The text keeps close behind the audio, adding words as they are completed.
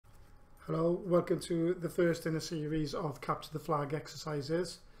Hello, welcome to the first in a series of capture the flag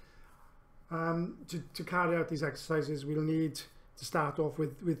exercises. To carry out these exercises, we'll need to start off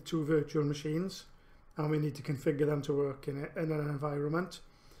with two virtual machines, and we need to configure them to work in an environment.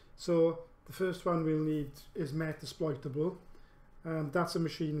 So the first one we'll need is Metasploitable. That's a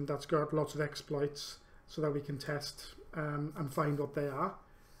machine that's got lots of exploits so that we can test and find what they are.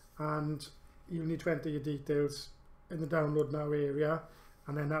 And you'll need to enter your details in the download now area,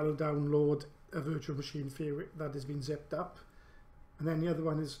 and then that'll download a virtual machine for you that has been zipped up. And then the other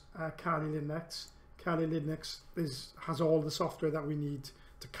one is Kali Linux. Kali Linux has all the software that we need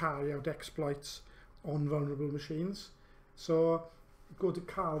to carry out exploits on vulnerable machines. So go to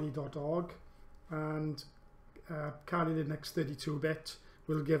kali.org, and Kali Linux 32-bit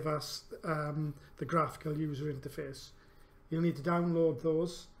will give us the graphical user interface. You'll need to download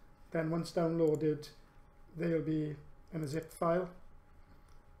those. Then once downloaded, they'll be in a zip file.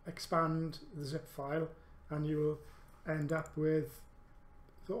 Expand the zip file and you will end up with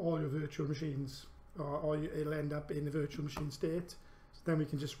all your virtual machines, or it'll end up in the virtual machine state. So then we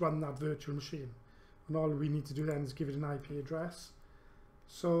can just run that virtual machine, and all we need to do then is give it an IP address.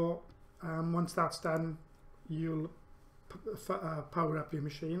 So once that's done, you'll power up your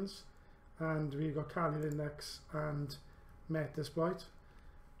machines, and we've got Kali Linux and Metasploit.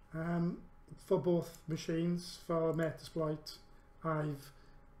 For both machines, for Metasploit, I've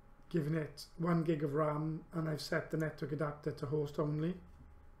given it 1 gig of RAM, and I've set the network adapter to host only.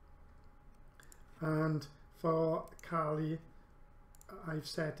 And for Kali, I've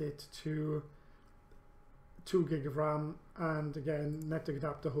set it to 2 gig of RAM, and again network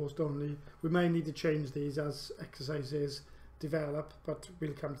adapter host only. We may need to change these as exercises develop, but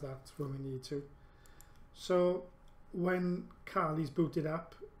we'll come to that when we need to. So when Kali's booted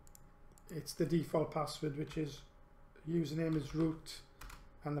up, it's the default password, which is username is root,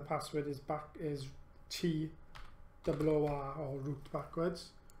 and the password is TOOR, or root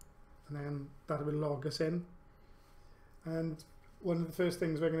backwards, and then that will log us in. And one of the first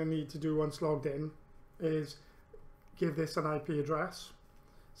things we're going to need to do once logged in is give this an IP address.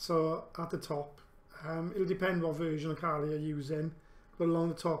 So at the top, it'll depend what version of Kali you're using, but along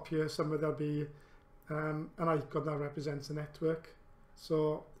the top here somewhere there'll be an icon that represents the network.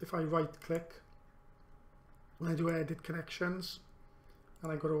 So if I right click and I do edit connections,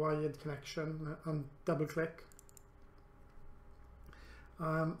 and I go to wired connection and double click,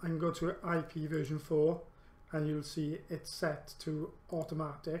 I can go to IP version 4, and you'll see it's set to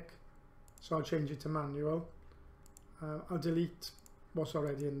automatic, so I'll change it to manual. I'll delete what's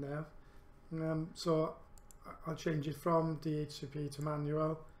already in there, so I'll change it from DHCP to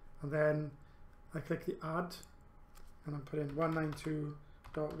manual, and then I click the add, and I'm putting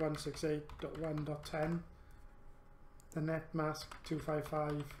 192.168.1.10, the net mask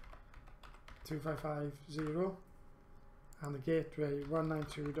 255.255.0, and the gateway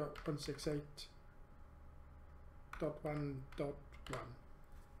 192.168.1.1.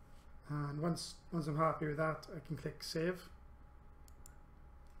 And once I'm happy with that, I can click save,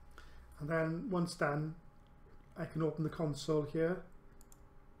 and then once done, I can open the console here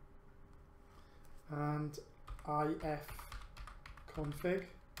and ifconfig,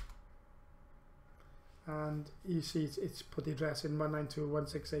 and you see it's put the address in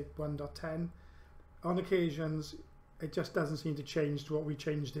 192.168.1.10. On occasions it just doesn't seem to change to what we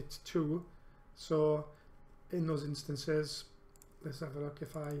changed it to, so in those instances, let's have a look.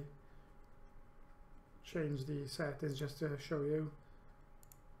 If I change the settings just to show you,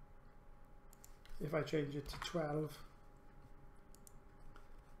 if I change it to 12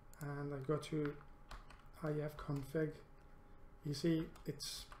 and I go to ifconfig, you see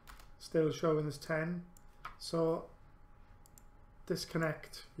it's still showing as 10. So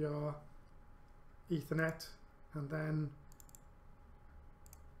disconnect your Ethernet and then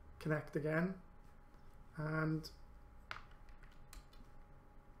connect again, and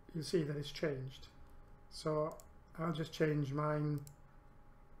you see that it's changed. So I'll just change mine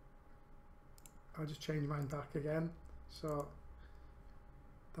back again. So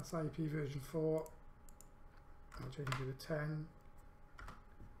that's IP version 4. I'll change it to 10.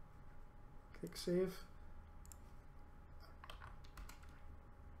 Click save.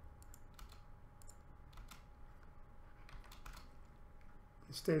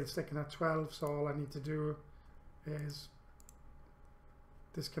 It's still sticking at 12, so all I need to do is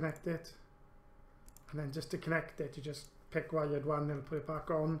disconnect it, and then just to connect it, you just pick wired 1 and it'll put it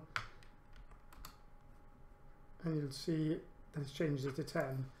back on, and you'll see that it's changed it to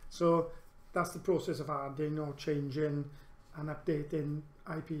 10. So that's the process of adding or changing and updating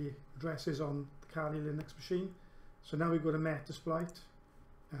IP addresses on the Kali Linux machine. So now we go to Metasploit.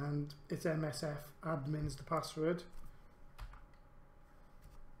 and it's MSF admin is the password.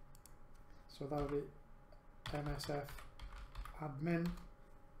 So that'll be MSF admin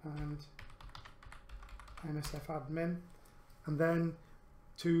and MSF admin, and then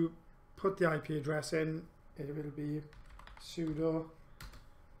to put the IP address in, it will be sudo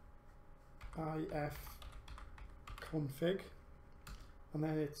ifconfig, and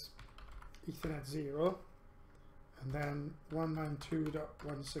then it's Ethernet 0, and then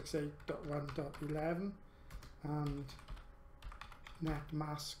 192.168.1.11, and net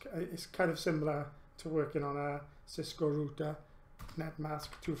mask. It's kind of similar to working on a Cisco router. Net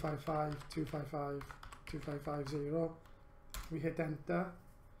mask 255.255.255.0. We hit enter,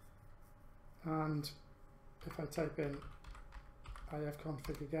 and if I type in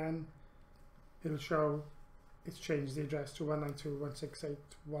ifconfig again, it'll show it's changed the address to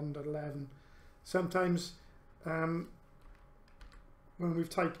 192.168.1.11. Sometimes when we've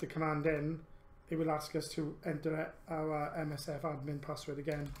typed the command in, it will ask us to enter our MSF admin password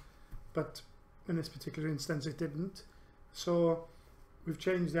again, but in this particular instance it didn't. So we've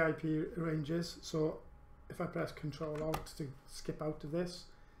changed the IP ranges. So if I press Control Alt to skip out of this,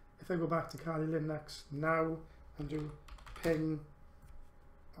 if I go back to Kali Linux now and do ping,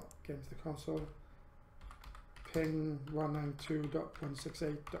 get into the console, ping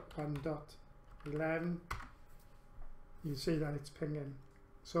 192.168.1.11, you see that it's pinging.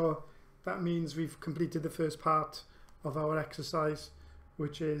 So that means we've completed the first part of our exercise,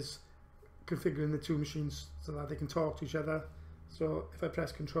 which is configuring the two machines so that they can talk to each other. So if I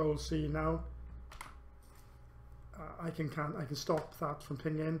press Control C now, I can stop that from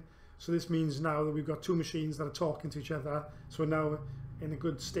pinging. So this means now that we've got two machines that are talking to each other, so we're now in a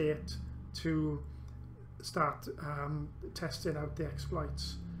good state to start testing out the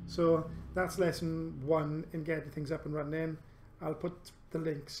exploits. So that's lesson 1 in getting things up and running. I'll put the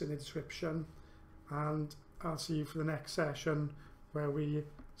links in the description, and I'll see you for the next session where we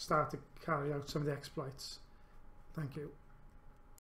start to carry out some of the exploits. Thank you.